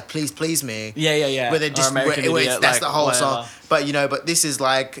 unless things like "Please Please Me." Yeah. Where they just that's like, the whole whatever. song. But this is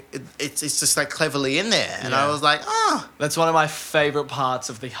like it's just like cleverly in there, and I was like, That's one of my favorite parts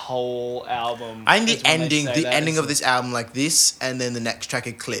of the whole album. I think the ending of this album, like this, and then the next track,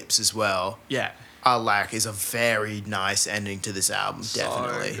 Eclipse, as well. Yeah. Is a very nice ending to this album.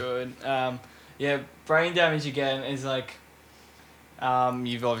 Definitely. So good. Brain Damage again is like,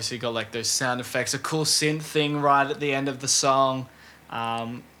 you've obviously got like those sound effects, a cool synth thing right at the end of the song.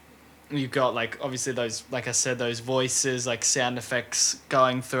 You've got like obviously those, like I said, those voices, like sound effects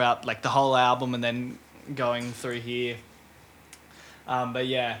going throughout like the whole album and then going through here. But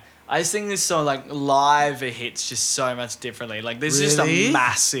yeah, I just think this song like live it hits just so much differently. Like this is just a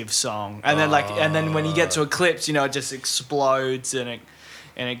massive song, and then when you get to Eclipse, it just explodes and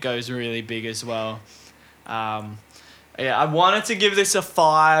it goes really big as well. I wanted to give this a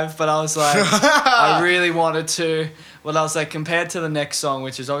 5, but I was like, I really wanted to. But I was like, compared to the next song,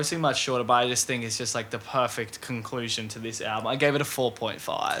 which is obviously much shorter, but I just think it's just like the perfect conclusion to this album. I gave it a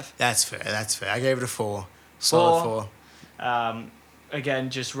 4.5. That's fair. I gave it a 4. Solid 4. Again,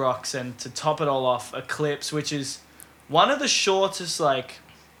 just rocks. And to top it all off, Eclipse, which is one of the shortest, like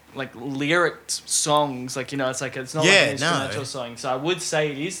lyric songs. Like, it's like, it's not like an instrumental song. So I would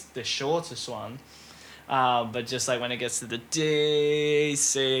say it is the shortest one. But just like when it gets to the D,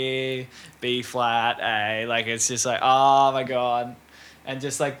 C, B flat, A, like it's just like, oh my God. And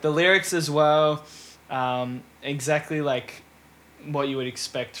just like the lyrics as well, exactly like what you would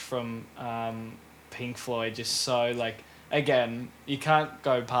expect from Pink Floyd, just so like, again, you can't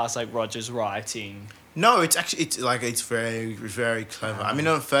go past like Roger's writing. No, it's very, very clever. I mean,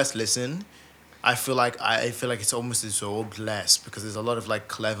 on first listen, I feel like it's almost absorbed less because there's a lot of like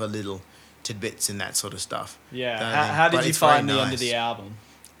clever little tidbits in that sort of stuff. Yeah. How did you find the end of the album?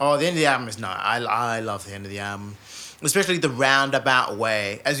 Oh, the end of the album is nice. I love the end of the album. Especially the roundabout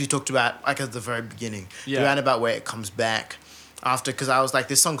way, as you talked about, like at the very beginning. Yeah. The roundabout way it comes back after, because I was like,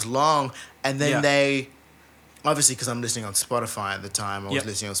 this song's long, and then they, obviously because I'm listening on Spotify at the time, I was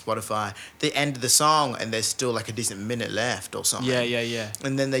listening on Spotify, they end the song and there's still like a decent minute left or something. Yeah.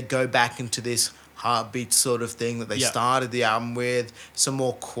 And then they go back into this heartbeat sort of thing that they started the album with, some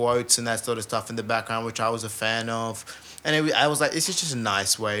more quotes and that sort of stuff in the background, which I was a fan of. And I was like, this is just a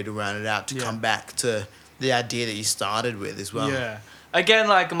nice way to round it out, to come back to the idea that you started with as well. Yeah. Again,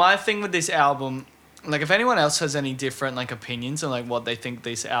 like my thing with this album, like if anyone else has any different like opinions on like what they think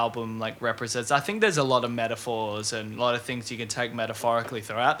this album like represents, I think there's a lot of metaphors and a lot of things you can take metaphorically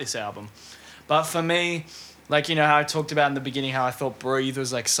throughout this album. But for me, like, how I talked about in the beginning, how I thought Breathe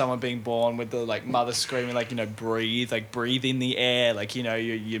was like someone being born with the like mother screaming like, breathe, like breathe in the air, like,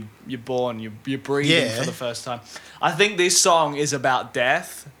 you're born, you're breathing for the first time. I think this song is about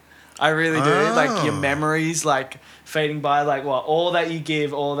death. I really do. Like your memories like fading by, like what, all that you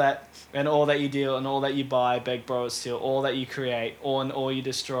give, all that you deal, and all that you buy, beg, borrow, steal, all that you create, all you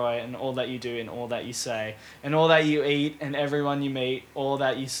destroy, and all that you do, and all that you say, and all that you eat, and everyone you meet, all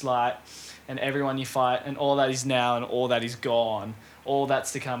that you slight, and everyone you fight, and all that is now, and all that is gone. all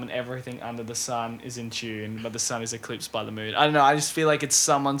that's to come and everything under the sun is in tune, but the sun is eclipsed by the moon. I don't know. I just feel like it's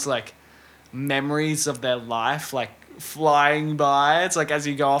someone's like memories of their life, like flying by. It's like as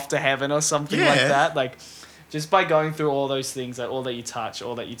you go off to heaven or something like that. Like just by going through all those things, like all that you touch,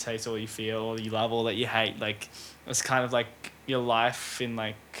 all that you taste, all you feel, all you love, all that you hate, like it's kind of like your life in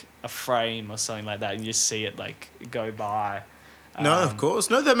like a frame or something like that, and you see it like go by. No, of course.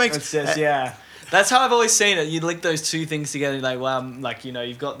 No, that makes sense. Yeah. That's how I've always seen it. You link those two things together, like, well, like, you know,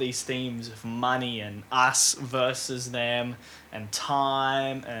 you've got these themes of money and us versus them and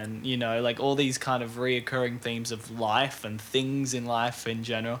time and, you know, like all these kind of reoccurring themes of life and things in life in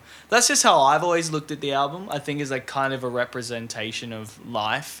general. That's just how I've always looked at the album. I think it's like kind of a representation of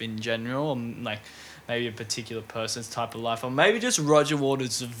life in general, and like maybe a particular person's type of life, or maybe just Roger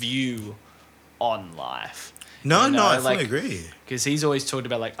Waters' view on life. No, you know, I fully agree. Because he's always talked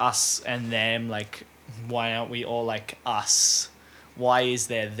about like us and them, like why aren't we all like us? Why is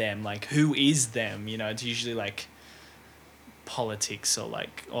there them? Like who is them? You know, it's usually like politics or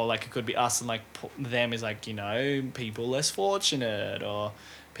like it could be us and like them is like, you know, people less fortunate or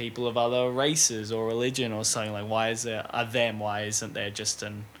people of other races or religion or something. Like why is there a them? Why isn't there just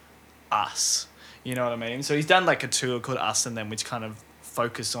an us? You know what I mean? So he's done like a tour called Us and Them, which kind of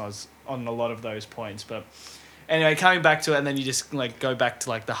focuses on a lot of those points, but. Anyway, coming back to it, and then you just like go back to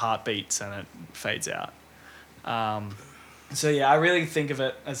like the heartbeats, and it fades out. So yeah, I really think of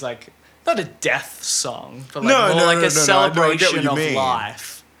it as like not a death song, but like more like a celebration of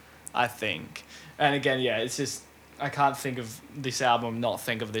life. I think, and again, yeah, it's just I can't think of this album, not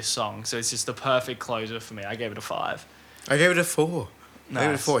think of this song. So it's just the perfect closer for me. I gave it a 5. I gave it a 4. Nice. I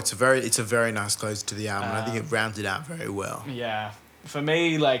gave it a 4. It's a very nice close to the album. I think it rounds it out very well. Yeah, for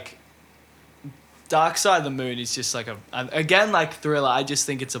me, like. Dark Side of the Moon is just like again like Thriller. I just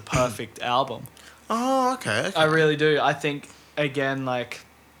think it's a perfect album. Oh, okay. I really do. I think again like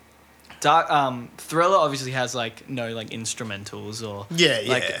Thriller obviously has like no like instrumentals or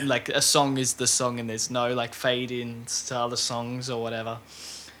like a song is the song and there's no like fade ins to other songs or whatever.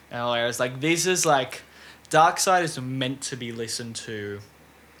 And whereas like this is like Dark Side is meant to be listened to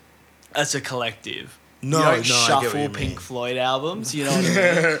as a collective. You don't shuffle Pink Floyd albums, you know what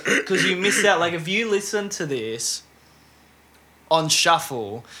I mean? Because you miss out. Like, if you listen to this on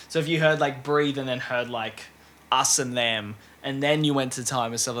shuffle, so if you heard, like, Breathe and then heard, like, Us and Them, and then you went to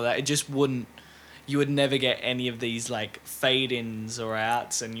Time and stuff like that, it just wouldn't... You would never get any of these, like, fade-ins or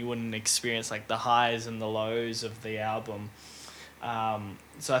outs, and you wouldn't experience, like, the highs and the lows of the album.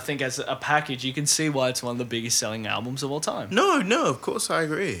 So I think as a package, you can see why it's one of the biggest selling albums of all time. No, of course I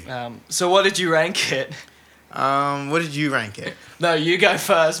agree. So what did you rank it? What did you rank it? No, you go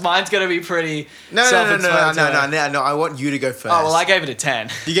first. Mine's going to be pretty No, I want you to go first. Oh, well, I gave it a 10.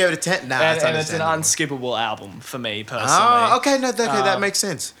 You gave it a 10? Nah, and it's an unskippable album for me, personally. Oh, okay, that makes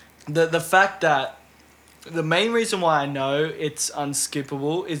sense. The fact that the main reason why I know it's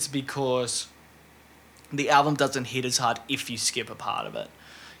unskippable is because the album doesn't hit as hard if you skip a part of it.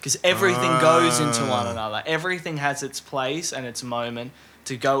 Because everything goes into one another. Everything has its place and its moment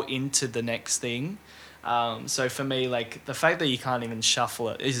to go into the next thing. So for me, like, the fact that you can't even shuffle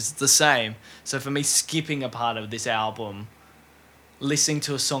it is the same. So for me, skipping a part of this album, listening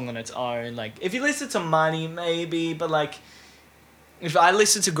to a song on its own, like, if you listen to Money, maybe, but, like, if I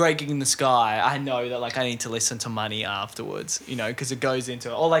listen to Great Gig in the Sky, I know that, like, I need to listen to Money afterwards, you know, because it goes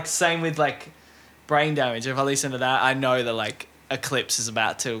into it. Or, like, same with, like, Brain Damage. If I listen to that, I know that, like, Eclipse is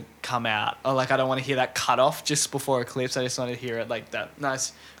about to come out. Or, like, I don't want to hear that cut off just before Eclipse. I just want to hear it, like, that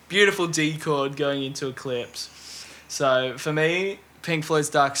nice, beautiful D chord going into Eclipse. So, for me, Pink Floyd's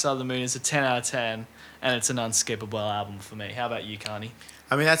Dark Side of the Moon is a 10 out of 10, and it's an unskippable album for me. How about you, Carney?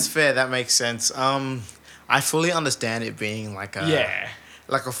 I mean, that's fair. That makes sense. I fully understand it being, like, a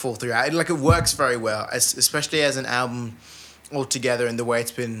full throughout. Like, it works very well, especially as an album altogether and the way it's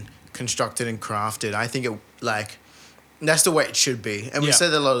been constructed and crafted. I think it, like... That's the way it should be. And we say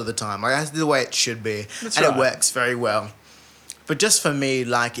that a lot of the time. Like, that's the way it should be. It works very well. But just for me,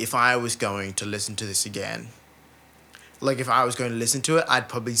 like, if I was going to listen to this again, like, if I was going to listen to it, I'd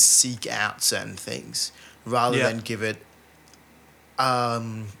probably seek out certain things rather than give it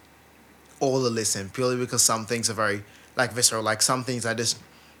all a listen, purely because some things are very, like, visceral. Like, some things I just,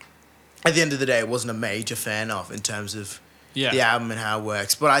 at the end of the day, I wasn't a major fan of in terms of the album and how it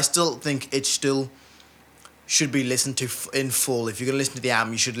works. But I still think it still... should be listened to in full. If you're going to listen to the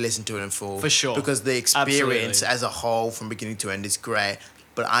album, you should listen to it in full. For sure. Because the experience as a whole, from beginning to end, is great.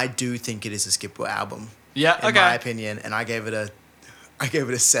 But I do think it is a skippable album. Yeah, in my opinion. And I gave it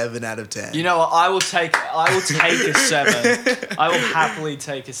a 7 out of 10. You know what? I will take a 7. I will happily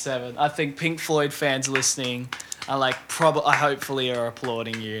take a 7. I think Pink Floyd fans listening, like I hopefully are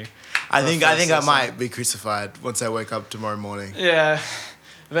applauding you. I think I might be crucified once I wake up tomorrow morning. Yeah.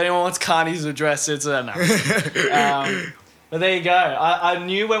 If anyone wants Carney's address, it's no. But there you go. I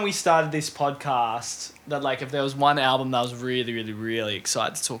knew when we started this podcast that like if there was one album that I was really, really, really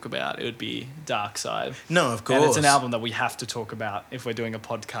excited to talk about, it would be Dark Side. No, of course. And it's an album that we have to talk about if we're doing a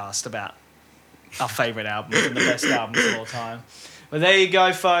podcast about our favourite albums and the best albums of all time. But there you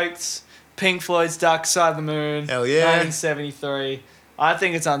go, folks. Pink Floyd's Dark Side of the Moon. Hell yeah. 1973. I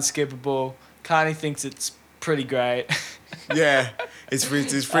think it's unskippable. Carney thinks it's pretty great. Yeah, it's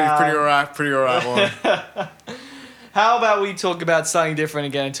pretty alright one. How about we talk about something different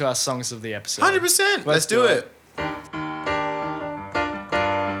and get into our songs of the episode? 100%. Let's do it.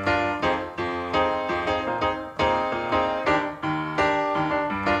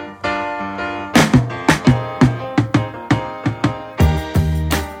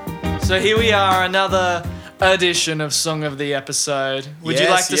 So here we are, another edition of Song of the Episode. Would you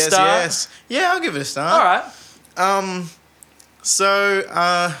like to start? Yes. Yeah, I'll give it a start. All right. So,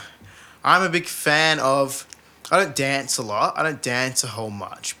 I'm a big fan of... I don't dance a lot. I don't dance a whole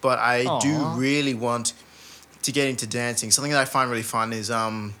much. But I do really want to get into dancing. Something that I find really fun is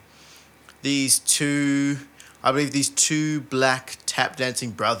these two black tap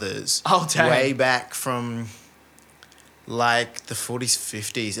dancing brothers. Oh, dang. Way back from... like the 40s,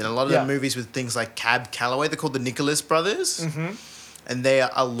 50s, and a lot of the movies with things like Cab Calloway, they're called the Nicholas Brothers, and they are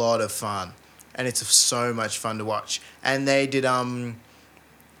a lot of fun, and it's so much fun to watch. And they did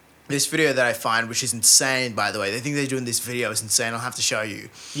this video that I find, which is insane, by the way. They think they're doing this video is insane. I'll have to show you.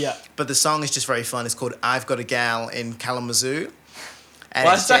 Yeah. But the song is just very fun. It's called "I've Got a Gal in Kalamazoo." And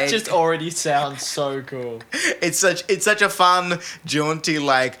why does that just already sound so cool? It's such a fun, jaunty,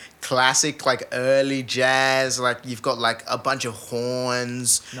 like classic, like early jazz. Like you've got like a bunch of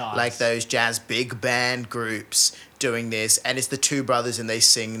horns, like those jazz big band groups doing this, and it's the two brothers and they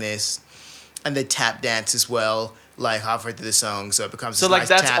sing this, and they tap dance as well. Like halfway through the song, so it becomes so this like nice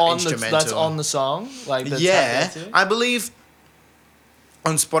that's tap on instrumental. that's on the song, like the yeah, I believe.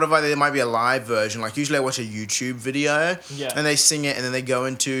 On Spotify, there might be a live version. Like, usually I watch a YouTube video. Yeah. And they sing it, and then they go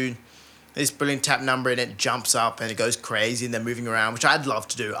into this brilliant tap number, and it jumps up, and it goes crazy, and they're moving around, which I'd love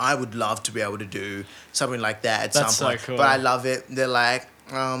to do. I would love to be able to do something like that at some point. So cool. But I love it. They're like,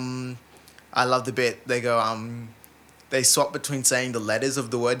 I love the bit. They go, they swap between saying the letters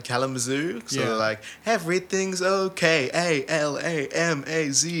of the word Kalamazoo. So they're like, everything's okay. ALAMAZOO.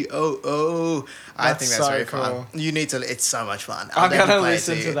 I think that's so very cool. Fun. You need to, it's so much fun. I'm going to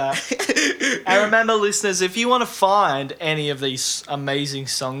listen to that. And remember, listeners, if you want to find any of these amazing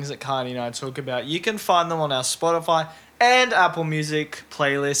songs that Carney and I talk about, you can find them on our Spotify and Apple Music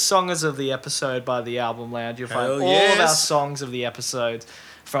playlist, Songs of the Episode by The Album Lounge. You'll find all of our songs of the episode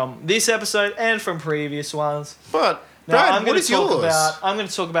from this episode and from previous ones. But... Brad, I'm going to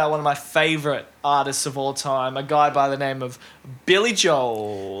talk about one of my favourite artists of all time, a guy by the name of Billy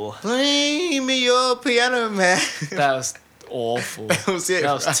Joel. Play me your piano, man. That was awful. That was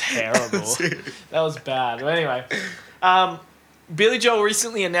terrible. That was bad. But anyway, Billy Joel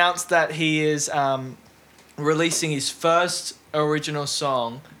recently announced that he is releasing his first original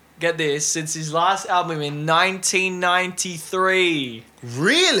song. Get this, since his last album in 1993.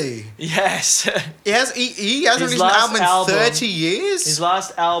 Really? Yes. He hasn't released an album in 30 years? His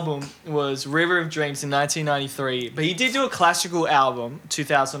last album was River of Dreams in 1993. But he did do a classical album,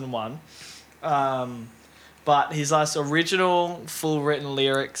 2001. But his last original, full written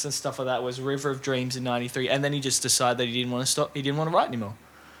lyrics and stuff like that was River of Dreams in 93. And then he just decided that he didn't want to stop. He didn't want to write anymore.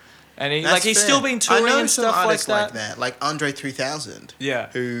 And he's still been touring and stuff like that. Like Andre 3000. Yeah.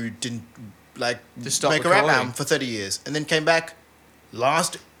 Who didn't just make a rap album for 30 years. And then came back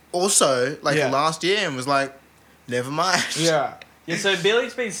last year and was like, never mind. Yeah. Yeah, so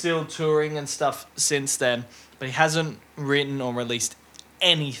Billy's been still touring and stuff since then, but he hasn't written or released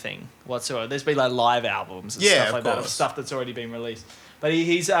anything whatsoever. There's been like live albums and stuff like that, of stuff that's already been released. But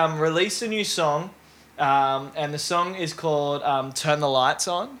he's released a new song, and the song is called Turn the Lights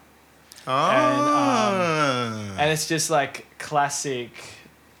On. Oh. And it's just like classic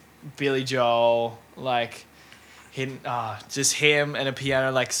Billy Joel, like just him and a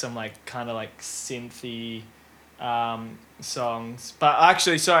piano, like some like kind of like synthy songs. But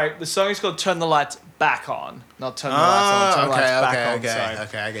actually, sorry, the song is called Turn the Lights Back On, not Turn the Lights On. Turn the Lights Back On.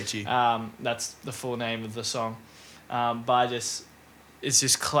 Okay, I get you. That's the full name of the song. But it's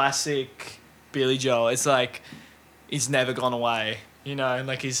just classic Billy Joel. It's like he's never gone away. You know, and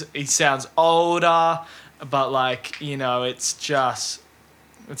like he sounds older, but like, you know, it's just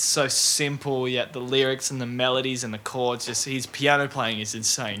It's so simple, yet the lyrics and the melodies and the chords, just his piano playing is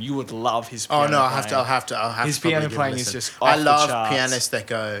insane. You would love his piano playing. I'll have to. His piano playing is just off I the love charts. pianists that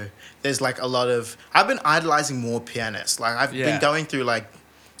go. There's like a lot of. I've been idolizing more pianists. Like I've been going through like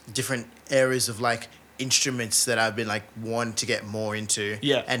different areas of like instruments that I've been like wanting to get more into.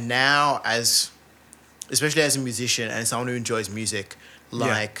 Yeah. And now especially as a musician and someone who enjoys music,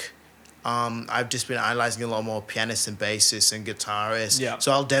 like. I've just been idolizing a lot more pianists and bassists and guitarists. Yeah.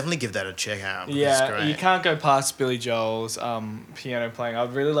 So I'll definitely give that a check out. Yeah, you can't go past Billy Joel's piano playing.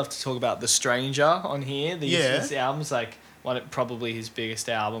 I'd really love to talk about The Stranger on here. This album's like probably his biggest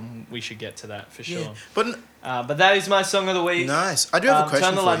album. We should get to that for sure. Yeah. But that is my song of the week. Nice. I do have a question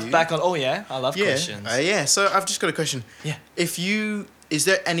Turn the for lights you. back on. Oh yeah, I love questions. So I've just got a question. Yeah. Is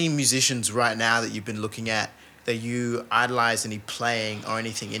there any musicians right now that you've been looking at that you idolize any playing or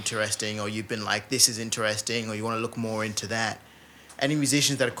anything interesting, or you've been like, this is interesting, or you want to look more into that? Any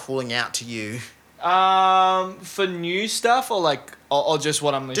musicians that are calling out to you? For new stuff or like, or just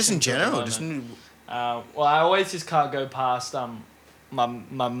what I'm listening to? Just in general. Well, I always just can't go past my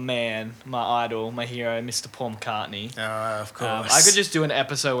man, my idol, my hero, Mr. Paul McCartney. Oh, of course. I could just do an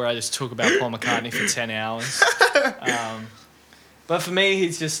episode where I just talk about Paul McCartney for 10 hours. But for me,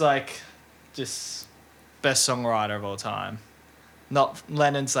 he's just best songwriter of all time.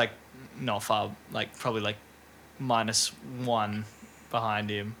 Lennon's like not far, like probably like -1 behind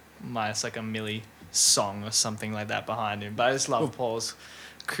him, minus like a Millie song or something like that behind him. But I just love Paul's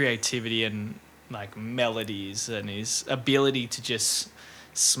creativity and like melodies and his ability to just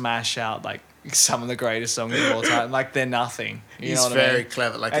smash out like some of the greatest songs of all time. Like they're nothing. You know what I mean? He's very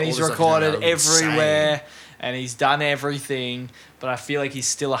clever. Like, and all he's the stuff recorded he's done are everywhere. insane. And he's done everything, but I feel like he's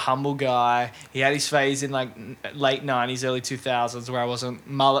still a humble guy. He had his phase in like late 90s, early 2000s where I wasn't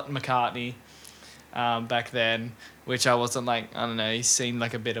mullet McCartney back then, which I wasn't like, I don't know, he seemed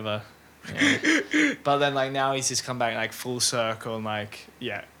like a bit of a... Yeah. But then like now he's just come back like full circle and like,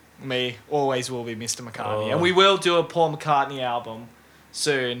 yeah, me always will be Mr. McCartney. Oh. And we will do a Paul McCartney album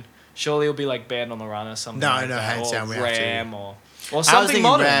soon. Surely it'll be like Band on the Run or something. No, like no, that. hands Or down we have Ram to. Or something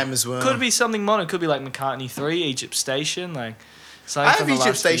modern. Ram as well. Could be something modern. Could be like McCartney 3, Egypt Station, like something I have from the Egypt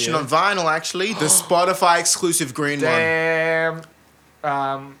last few Station on years. vinyl actually, the Spotify exclusive green one. Damn.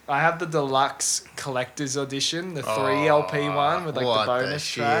 I have the deluxe collector's edition, the 3 LP one with like what the the bonus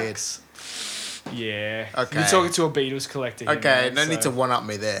shit. tracks. Yeah. Okay. You're talking to a Beatles collector here, Okay, man, no so. need to one up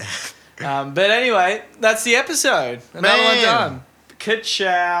me there. But anyway, that's the episode. Another one Man. done.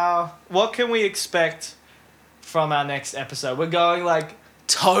 Ka-chow. What can we expect from our next episode? We're going like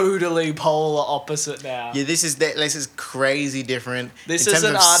totally polar opposite now. Yeah, this is crazy different. This in is terms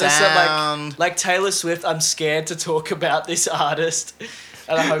an of artist sound. that like Taylor Swift. I'm scared to talk about this artist,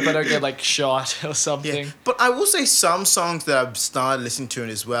 and I hope I don't get like shot or something. Yeah. But I will say some songs that I've started listening to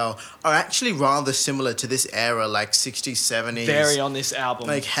as well are actually rather similar to this era, like 60s, 70s. Very on this album.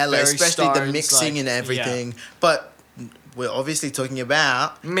 Like hella, Very especially the Stones, mixing like, and everything. yeah. But we're obviously talking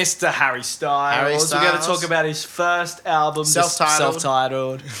about Mr. Harry Styles. Harry We're going to Styles. talk about his first album,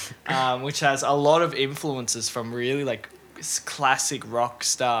 Self-titled. which has a lot of influences from really like classic rock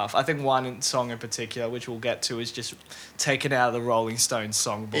stuff. I think one song in particular, which we'll get to, is just taken out of the Rolling Stones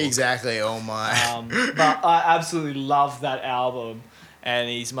songbook. Exactly. Oh my. But I absolutely love that album, and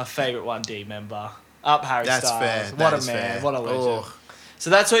he's my favourite 1D member. Up Harry That's Styles. fair. What That a is man. fair. What a legend. Oh. So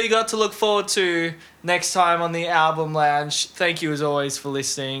that's what you got to look forward to next time on the Album Lounge. Thank you as always for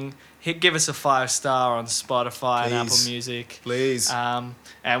listening. Give us a 5-star on Spotify and Apple Please. Music. Please.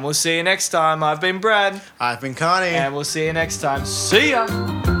 And we'll see you next time. I've been Brad. I've been Connie. And we'll see you next time. See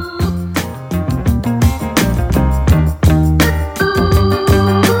ya.